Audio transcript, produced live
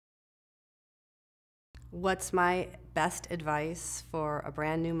What's my best advice for a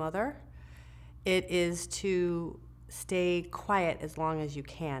brand new mother? It is to stay quiet as long as you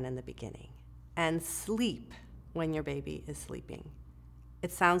can in the beginning and sleep when your baby is sleeping.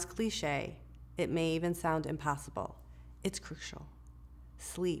 It sounds cliche. It may even sound impossible. It's crucial.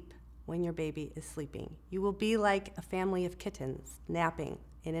 Sleep when your baby is sleeping. You will be like a family of kittens napping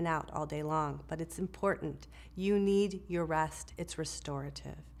in and out all day long, but it's important. You need your rest. It's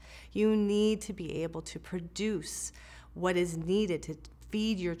restorative. You need to be able to produce what is needed to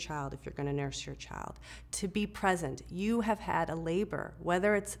feed your child if you're going to nurse your child, to be present. You have had a labor,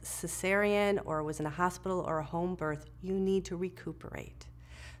 whether it's cesarean or was in a hospital or a home birth, you need to recuperate.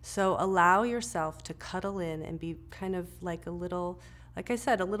 So allow yourself to cuddle in and be kind of like a little, like I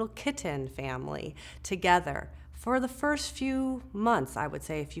said, a little kitten family together for the first few months, I would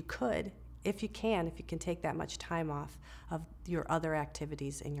say, if you could, if you can take that much time off of your other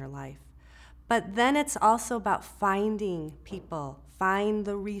activities in your life. But then it's also about finding people, find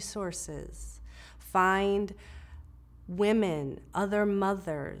the resources, find women, other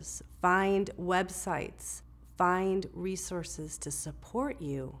mothers, find websites, find resources to support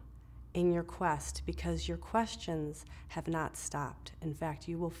you in your quest, because your questions have not stopped. In fact,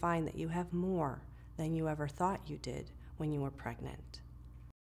 you will find that you have more than you ever thought you did when you were pregnant.